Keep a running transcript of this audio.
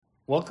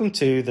Welcome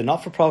to the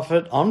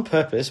Not-for-Profit on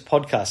Purpose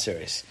podcast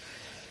series.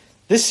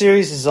 This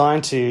series is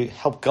designed to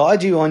help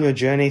guide you on your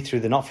journey through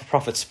the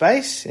not-for-profit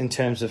space in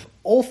terms of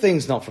all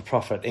things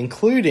not-for-profit,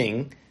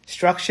 including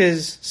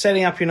structures,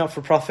 setting up your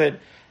not-for-profit,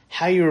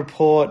 how you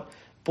report,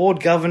 board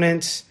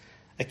governance,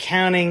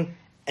 accounting,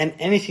 and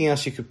anything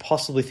else you could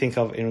possibly think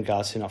of in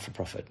regards to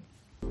not-for-profit.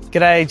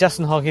 G'day,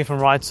 Justin Hogg here from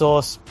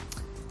RightSource.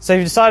 So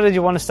you've decided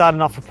you want to start a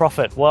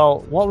not-for-profit.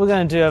 Well, what we're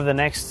going to do over the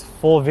next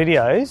 4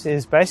 videos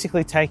is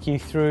basically take you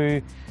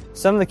through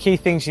some of the key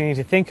things you need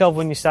to think of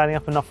when you're starting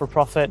up a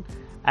not-for-profit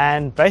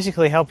and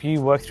basically help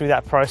you work through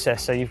that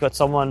process. So you've got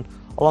someone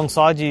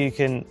alongside you who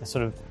can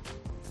sort of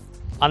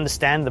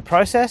understand the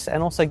process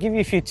and also give you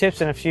a few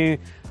tips and a few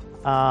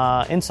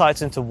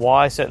insights into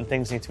why certain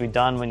things need to be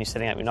done when you're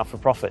setting up your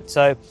not-for-profit.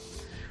 So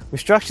we've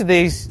structured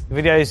these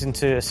videos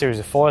into a series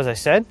of 4, as I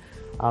said.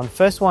 The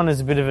first one is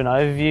a bit of an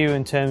overview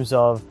in terms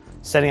of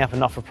setting up a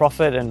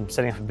not-for-profit and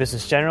setting up a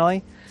business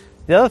generally.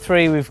 The other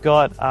 3 we've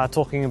got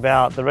talking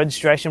about the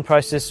registration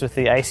process with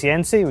the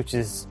ACNC, which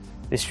is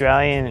the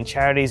Australian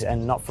Charities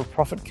and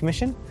Not-for-Profit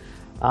Commission.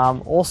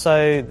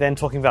 Also then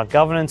talking about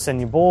governance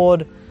and your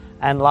board.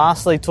 And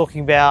lastly,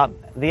 talking about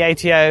the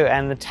ATO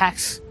and the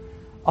tax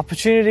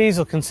opportunities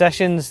or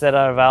concessions that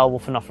are available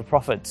for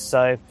not-for-profits.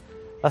 So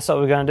that's what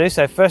we're going to do.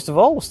 So first of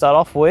all, we'll start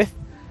off with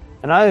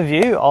an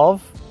overview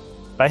of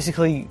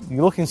basically,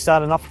 you're looking to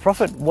start a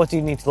not-for-profit, what do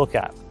you need to look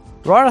at?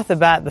 Right off the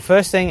bat, the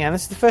first thing, and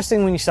this is the first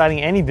thing when you're starting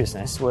any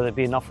business, whether it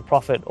be a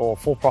not-for-profit or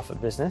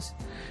for-profit business,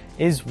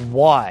 is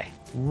why.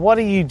 What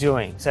are you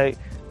doing? So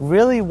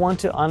really want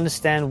to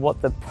understand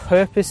what the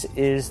purpose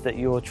is that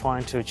you're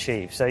trying to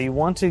achieve. So you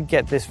want to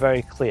get this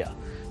very clear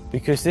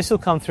because this will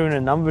come through in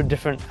a number of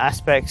different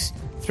aspects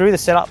through the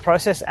setup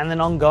process and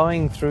then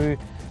ongoing through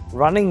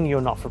running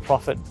your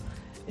not-for-profit.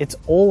 It's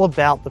all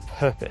about the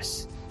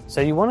purpose. So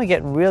you want to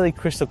get really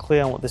crystal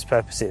clear on what this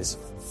purpose is.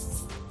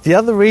 The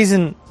other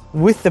reason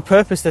with the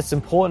purpose that's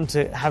important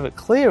to have it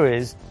clear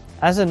is,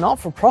 as a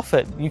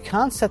not-for-profit, you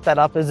can't set that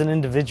up as an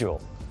individual.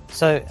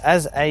 So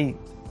as a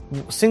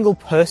single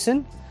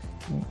person,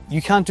 you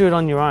can't do it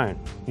on your own.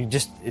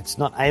 It's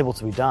not able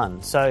to be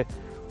done. So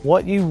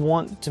what you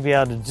want to be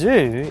able to do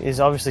is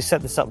obviously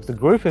set this up with a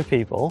group of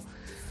people.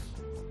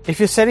 If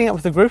you're setting up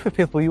with a group of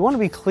people, you want to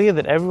be clear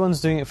that everyone's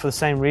doing it for the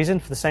same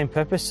reason, for the same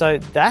purpose. So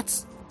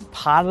that's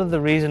part of the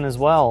reason as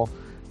well,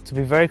 to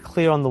be very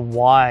clear on the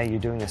why you're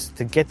doing this,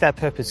 to get that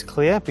purpose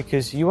clear,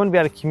 because you want to be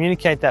able to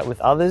communicate that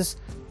with others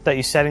that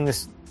you're setting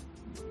this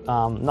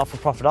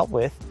not-for-profit up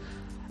with,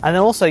 and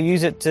then also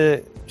use it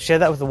to share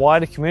that with the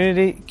wider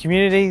community,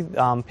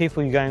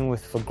 people you're going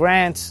with for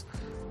grants.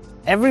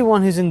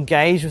 Everyone who's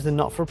engaged with the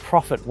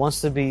not-for-profit wants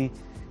to be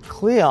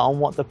clear on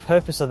what the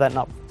purpose of that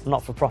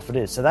not-for-profit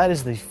is. So that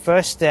is the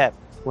first step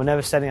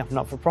whenever setting up a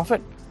not-for-profit.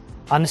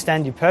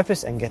 Understand your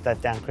purpose and get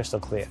that down crystal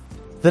clear.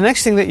 The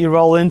next thing that you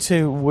roll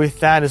into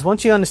with that is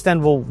once you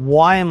understand, well,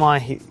 why am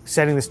I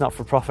setting this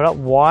not-for-profit up?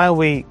 Why are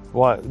we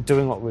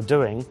doing what we're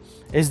doing?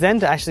 Is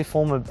then to actually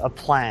form a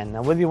plan.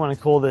 Now, whether you want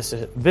to call this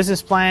a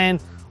business plan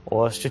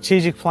or a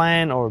strategic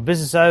plan or a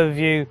business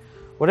overview,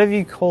 whatever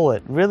you call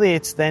it, really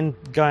it's then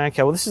going,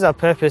 okay, well, this is our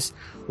purpose.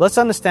 Let's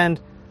understand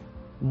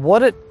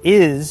what it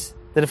is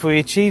that if we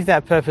achieve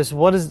that purpose,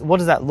 what does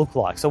that look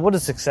like? So what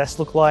does success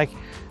look like?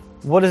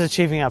 What does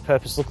achieving our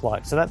purpose look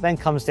like? So that then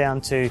comes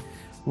down to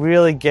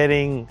really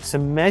getting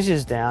some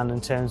measures down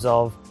in terms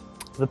of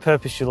the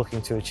purpose you're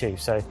looking to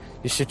achieve. So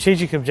your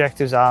strategic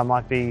objectives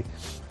might be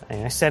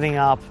setting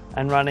up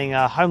and running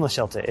a homeless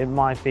shelter. It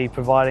might be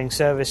providing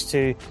service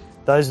to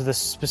those with a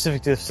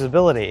specific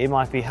disability. It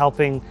might be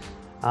helping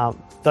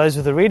those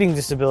with a reading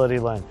disability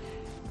learn.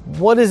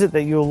 What is it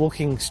that you're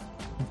looking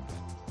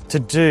to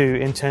do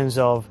in terms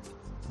of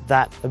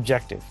that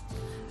objective?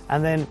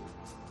 And then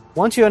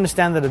once you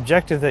understand that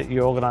objective that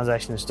your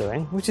organization is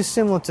doing, which is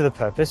similar to the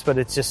purpose, but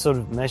it's just sort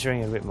of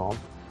measuring a bit more,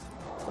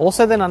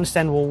 also then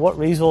understand, well, what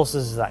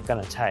resources is that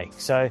going to take?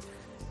 So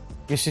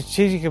your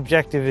strategic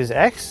objective is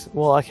X.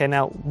 Well, okay,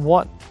 now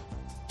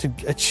to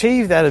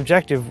achieve that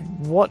objective,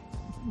 what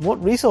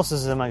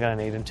resources am I going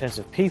to need in terms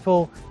of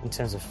people, in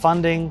terms of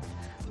funding,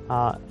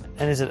 and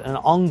is it an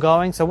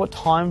ongoing? So what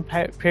time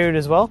period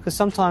as well? Because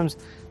sometimes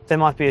there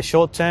might be a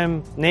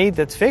short-term need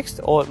that's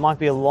fixed, or it might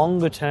be a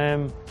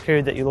longer-term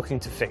period that you're looking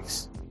to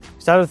fix.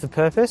 Started with the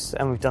purpose,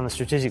 and we've done the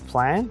strategic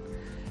plan.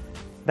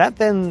 That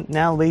then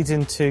now leads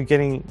into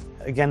getting,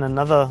 again,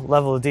 another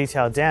level of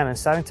detail down and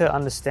starting to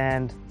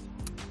understand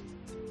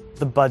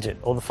the budget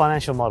or the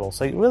financial model.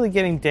 So you're really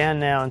getting down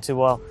now into,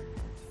 well,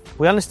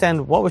 we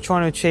understand what we're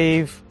trying to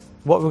achieve,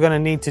 what we're going to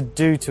need to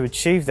do to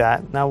achieve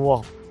that. Now,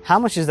 well, how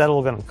much is that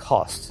all going to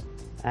cost?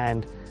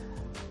 And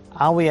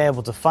are we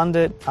able to fund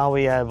it? Are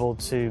we able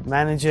to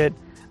manage it?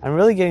 And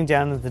really getting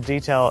down into the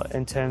detail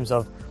in terms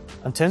of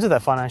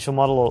that financial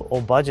model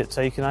or budget,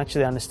 so you can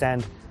actually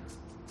understand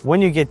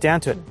when you get down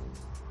to it,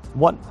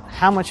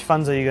 how much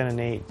funds are you going to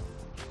need?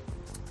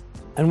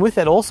 And with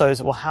that also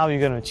is, well, how are you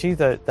going to achieve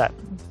that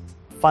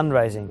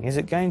fundraising? Is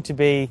it going to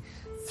be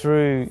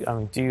through,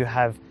 do you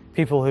have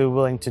people who are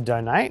willing to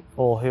donate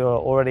or who are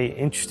already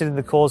interested in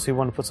the cause, who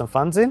want to put some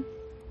funds in?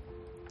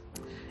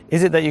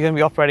 Is it that you're going to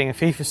be operating a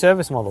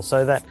fee-for-service model,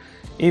 so that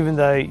even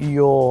though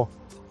your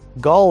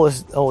goal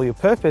is, or your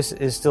purpose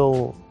is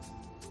still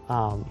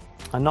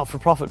a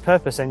not-for-profit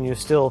purpose, and you're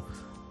still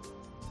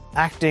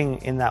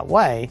acting in that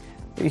way,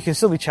 but you can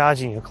still be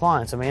charging your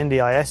clients? I mean,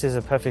 NDIS is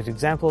a perfect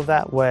example of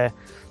that, where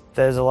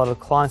there's a lot of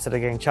clients that are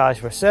getting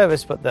charged for a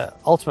service, but the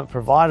ultimate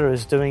provider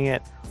is doing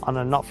it on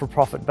a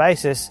not-for-profit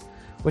basis,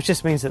 which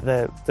just means that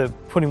they're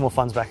putting more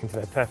funds back into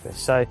their purpose.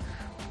 So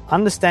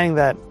understanding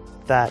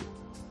that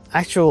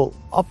actual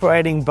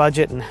operating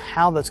budget and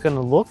how that's going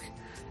to look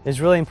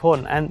is really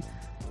important. And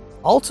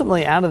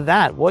ultimately, out of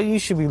that, what you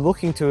should be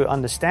looking to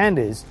understand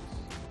is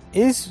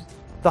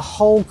the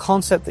whole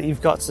concept that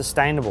you've got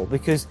sustainable?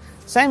 Because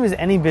same as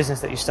any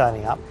business that you're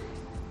starting up,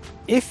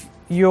 if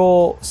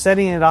you're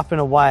setting it up in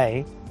a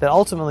way that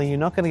ultimately you're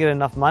not going to get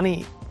enough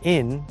money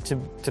in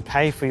to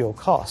pay for your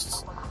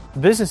costs, the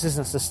business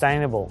isn't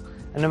sustainable.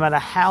 And no matter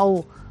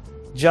how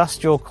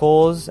just your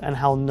cause and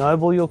how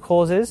noble your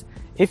cause is,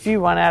 if you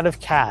run out of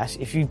cash,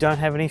 if you don't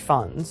have any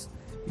funds,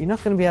 you're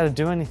not going to be able to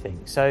do anything.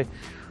 So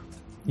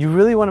you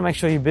really want to make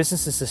sure your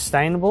business is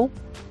sustainable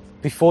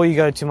before you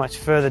go too much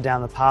further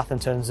down the path in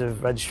terms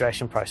of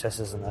registration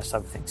processes and those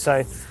type of things.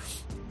 So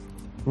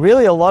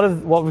really, a lot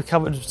of what we've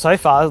covered so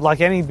far,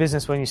 like any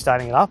business when you're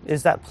starting it up,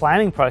 is that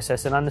planning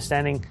process and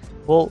understanding,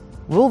 well,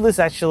 will this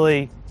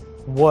actually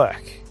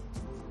work?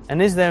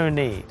 And is there a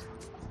need?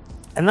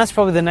 And that's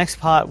probably the next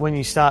part when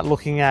you start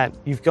looking at,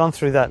 you've gone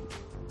through that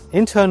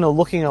internal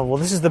looking of, well,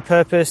 this is the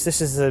purpose, this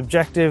is the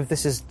objective,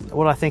 this is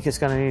what I think it's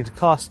going to need to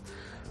cost.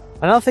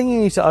 Another thing you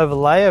need to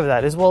overlay over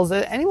that is, well, is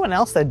there anyone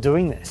else that's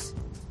doing this?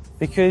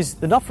 Because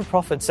the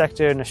not-for-profit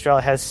sector in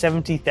Australia has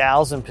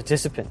 70,000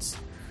 participants.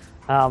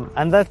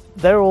 And that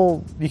they're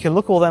all, you can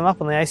look all them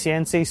up on the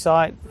ACNC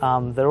site.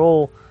 They're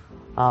all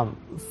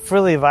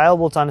freely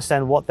available to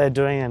understand what they're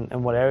doing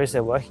and what areas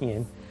they're working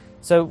in.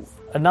 So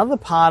another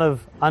part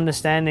of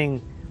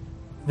understanding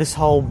this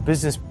whole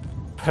business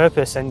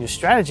purpose and your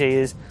strategy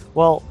is,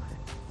 well,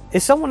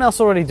 is someone else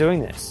already doing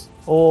this?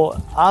 Or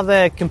are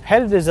there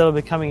competitors that will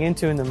be coming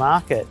into in the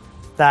market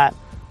that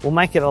will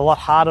make it a lot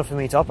harder for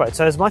me to operate?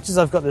 So as much as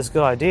I've got this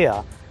good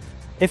idea,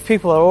 if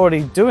people are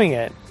already doing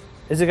it,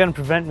 is it going to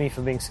prevent me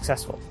from being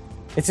successful?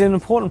 It's an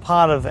important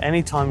part of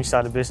any time you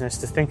start a business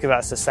to think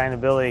about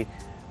sustainability,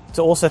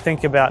 to also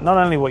think about not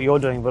only what you're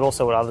doing, but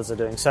also what others are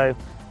doing. So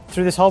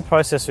through this whole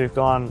process, we've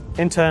gone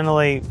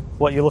internally,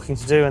 what you're looking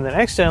to do, and then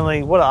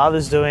externally, what are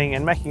others doing,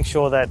 and making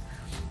sure that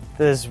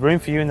there's room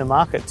for you in the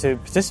market to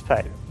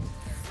participate.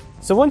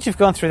 So once you've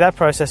gone through that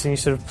process and you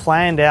sort of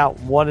planned out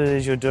what it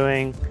is you're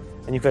doing,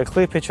 and you've got a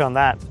clear picture on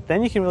that,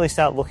 then you can really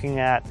start looking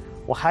at,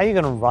 well, how are you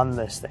going to run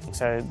this thing?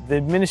 So the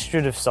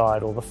administrative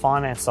side or the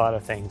finance side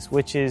of things,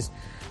 which is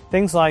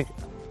things like,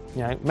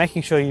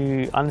 making sure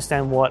you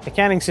understand what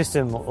accounting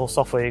system or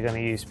software you're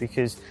going to use,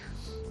 because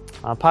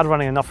part of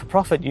running a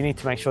not-for-profit, you need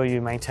to make sure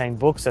you maintain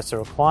books. That's a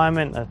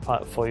requirement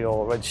for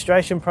your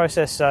registration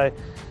process. So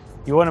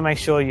you want to make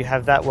sure you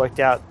have that worked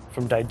out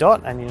from day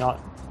dot, and you're not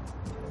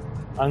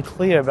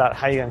unclear about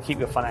how you're going to keep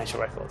your financial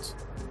records.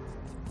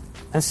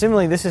 And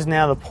similarly, this is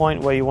now the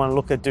point where you want to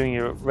look at doing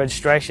your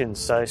registrations.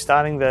 So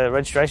starting the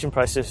registration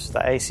process for the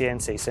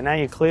ACNC. So now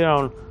you're clear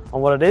on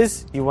what it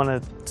is. You want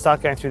to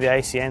start going through the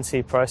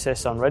ACNC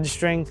process on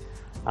registering,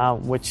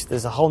 which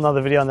there's a whole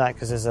nother video on that,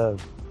 because there's a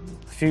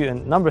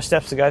number of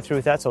steps to go through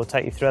with that. So I'll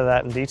take you through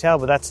that in detail.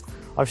 But that's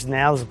obviously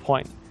now there's a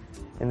point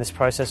in this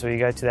process where you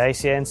go to the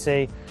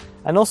ACNC,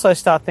 and also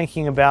start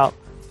thinking about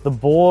the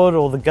board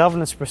or the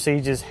governance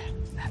procedures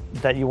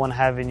that you want to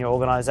have in your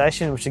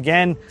organization, which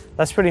again,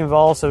 that's pretty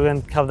involved, so we're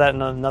going to cover that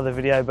in another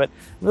video. But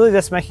really,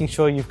 that's making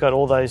sure you've got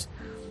all those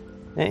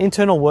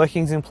internal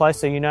workings in place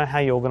so you know how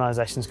your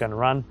organization is going to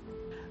run.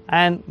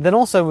 And then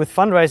also with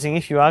fundraising,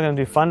 if you are going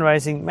to do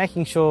fundraising,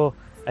 making sure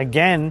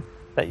again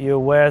that you're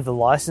aware of the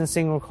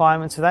licensing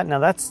requirements for that. Now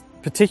that's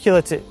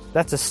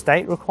that's a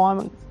state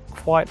requirement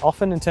quite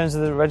often in terms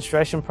of the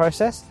registration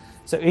process.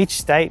 So each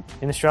state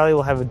in Australia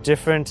will have a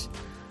different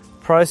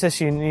process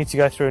you need to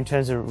go through in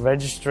terms of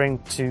registering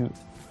to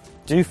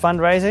do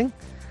fundraising.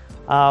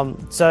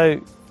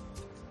 So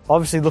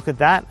obviously look at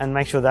that and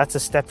make sure that's a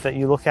step that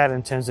you look at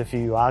in terms of if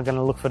you are going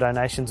to look for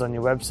donations on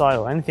your website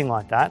or anything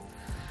like that.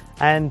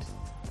 And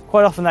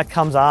quite often that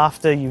comes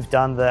after you've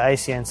done the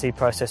ACNC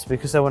process,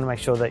 because they want to make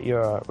sure that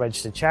you're a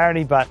registered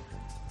charity, but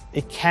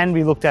it can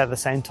be looked at the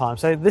same time.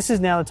 So this is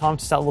now the time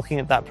to start looking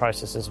at that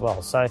process as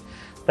well. So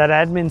that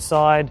admin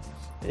side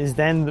is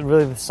then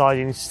really the side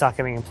you need to start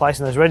getting in place,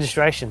 and those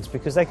registrations,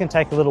 because they can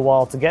take a little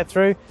while to get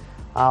through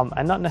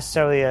and not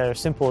necessarily as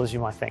simple as you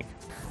might think.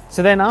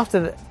 So then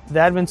after the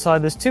admin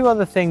side, there's two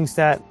other things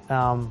that,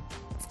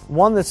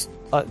 one that's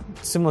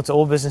similar to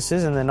all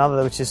businesses, and then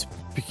another which is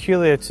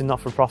peculiar to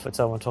not-for-profits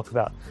I want to talk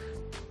about.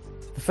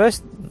 The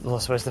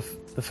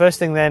first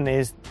thing then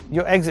is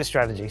your exit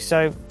strategy.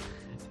 So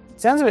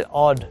it sounds a bit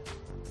odd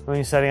when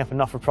you're setting up a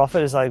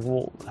not-for-profit is like,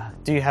 well,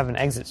 do you have an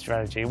exit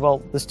strategy?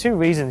 Well, there's two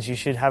reasons you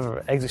should have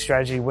an exit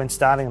strategy when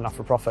starting a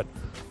not-for-profit.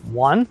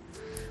 One,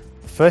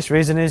 the first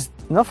reason is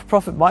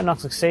not-for-profit might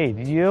not succeed.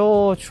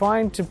 You're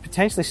trying to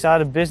potentially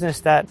start a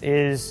business that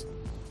is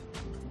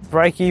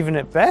break even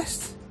at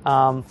best,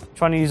 trying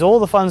to use all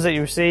the funds that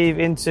you receive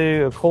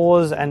into a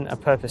cause and a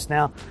purpose.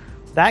 Now,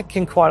 that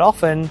can quite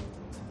often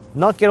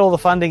not get all the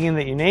funding in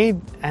that you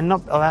need and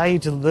not allow you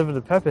to deliver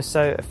the purpose.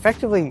 So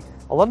effectively,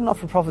 a lot of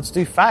not-for-profits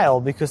do fail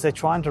because they're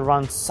trying to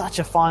run such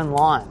a fine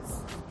line.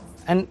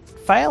 And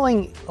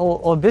failing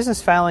or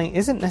business failing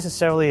isn't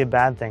necessarily a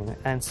bad thing.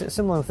 And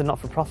similar with the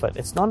not-for-profit,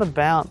 it's not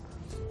about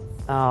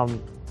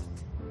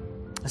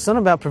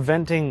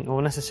preventing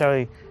or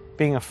necessarily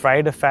being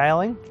afraid of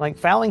failing. Like,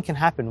 failing can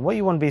happen. What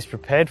you want to be is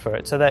prepared for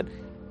it, so that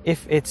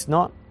if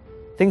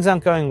things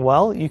aren't going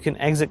well, you can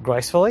exit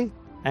gracefully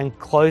and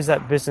close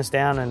that business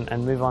down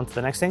and move on to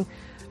the next thing.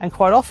 And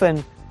quite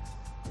often,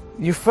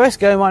 your first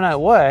go might not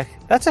work.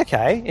 That's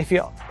okay. If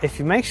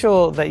you make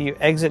sure that you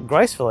exit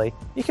gracefully,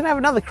 you can have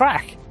another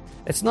crack.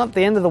 It's not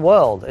the end of the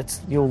world.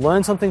 You'll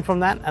learn something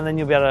from that, and then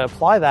you'll be able to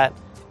apply that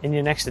in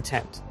your next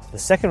attempt. The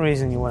second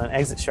reason you want an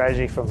exit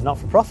strategy from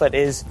not-for-profit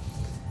is,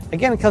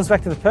 again, it comes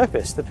back to the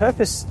purpose. The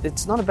purpose,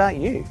 it's not about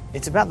you.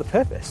 It's about the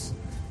purpose.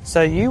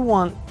 So you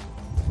want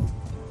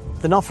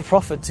the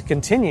not-for-profit to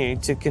continue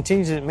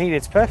to meet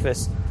its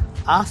purpose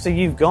after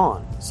you've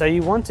gone. So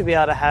you want to be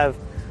able to have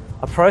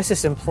a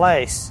process in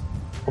place,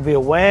 or be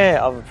aware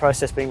of a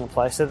process being in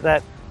place, so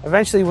that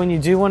eventually when you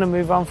do want to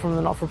move on from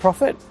the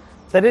not-for-profit,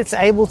 that it's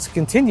able to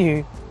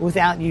continue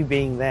without you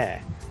being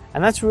there.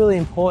 And that's really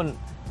important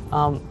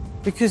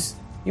because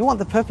you want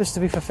the purpose to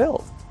be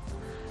fulfilled.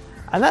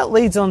 And that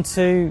leads on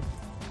to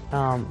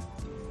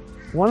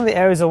one of the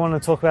areas I want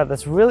to talk about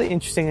that's really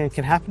interesting and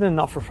can happen in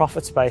the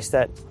not-for-profit space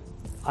that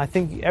I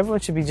think everyone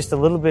should be just a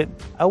little bit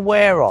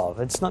aware of.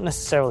 It's not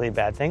necessarily a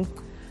bad thing.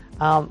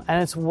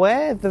 And it's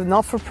where the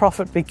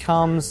not-for-profit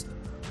becomes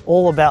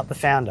all about the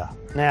founder.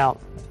 Now,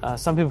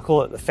 some people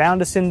call it the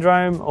founder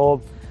syndrome,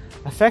 or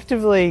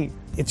effectively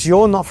it's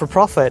your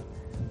not-for-profit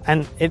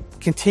and it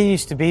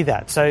continues to be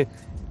that. So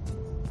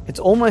it's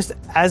almost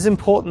as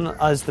important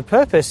as the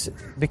purpose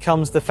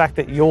becomes the fact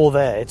that you're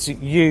there. It's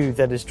you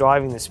that is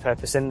driving this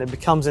purpose, and it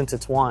becomes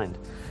intertwined.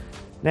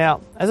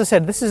 Now, as I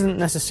said, this isn't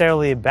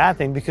necessarily a bad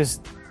thing, because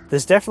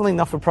there's definitely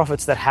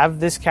not-for-profits that have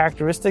this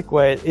characteristic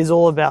where it is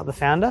all about the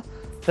founder,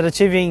 that are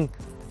achieving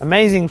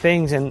amazing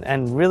things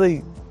and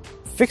really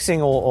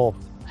fixing or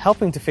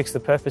helping to fix the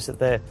purpose that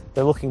they're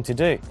looking to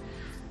do.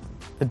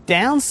 The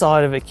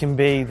downside of it can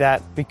be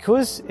that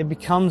because it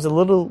becomes a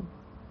little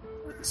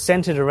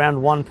centered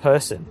around one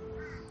person,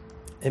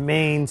 it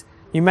means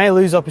you may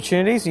lose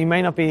opportunities, you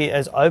may not be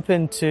as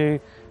open to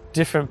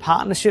different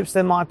partnerships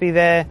that might be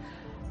there,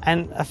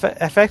 and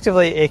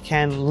effectively it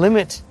can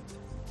limit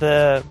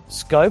the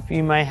scope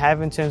you may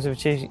have in terms of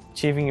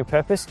achieving your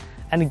purpose.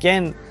 And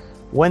again,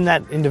 when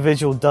that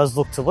individual does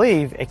look to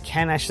leave, it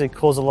can actually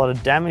cause a lot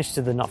of damage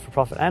to the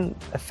not-for-profit and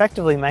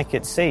effectively make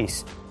it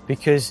cease,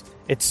 because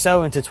it's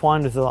so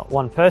intertwined with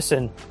one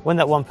person. When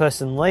that one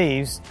person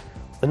leaves,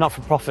 the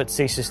not-for-profit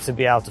ceases to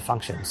be able to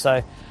function.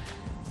 So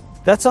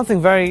that's something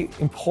very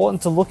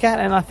important to look at,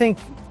 and I think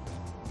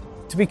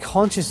to be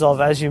conscious of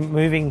as you're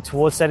moving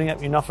towards setting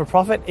up your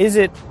not-for-profit. Is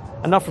it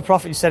a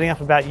not-for-profit you're setting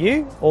up about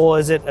you, or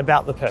is it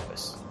about the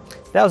purpose?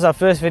 That was our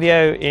first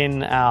video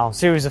in our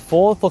series of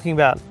 4, talking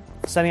about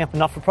setting up a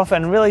not-for-profit,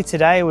 and really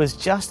today was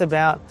just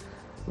about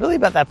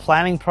that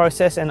planning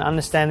process and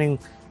understanding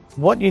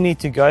what you need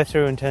to go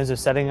through in terms of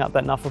setting up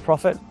that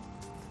not-for-profit.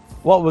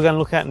 What we're going to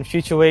look at in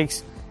future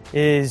weeks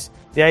is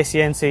the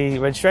ACNC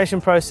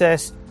registration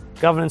process,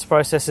 governance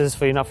processes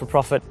for your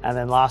not-for-profit, and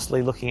then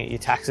lastly looking at your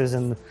taxes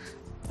and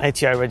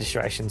ATO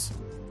registrations.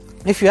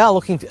 If you are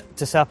looking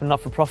to set up a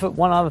not-for-profit,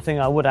 one other thing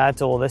I would add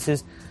to all this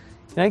is,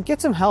 get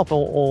some help,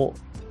 or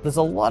there's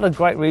a lot of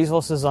great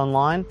resources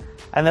online,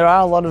 and there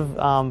are a lot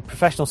of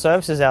professional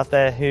services out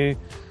there who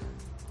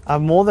are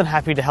more than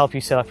happy to help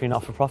you set up your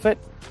not-for-profit.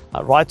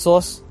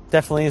 RightSource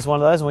definitely is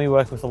one of those, and we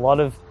work with a lot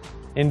of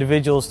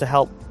individuals to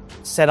help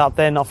set up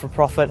their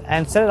not-for-profit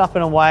and set it up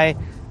in a way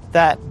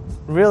that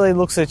really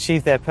looks to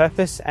achieve their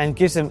purpose and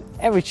gives them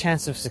every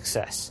chance of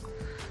success.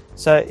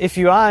 So if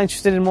you are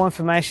interested in more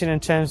information in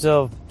terms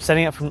of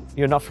setting up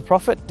your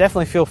not-for-profit,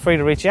 definitely feel free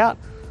to reach out.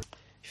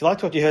 If you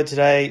liked what you heard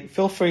today,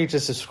 feel free to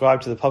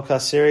subscribe to the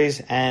podcast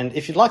series. And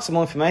if you'd like some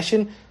more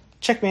information,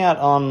 check me out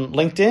on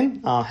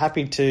LinkedIn. I'm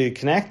happy to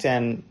connect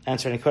and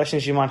answer any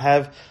questions you might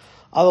have.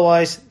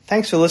 Otherwise,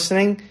 thanks for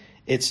listening.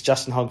 It's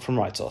Justin Hogg from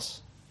RightSource.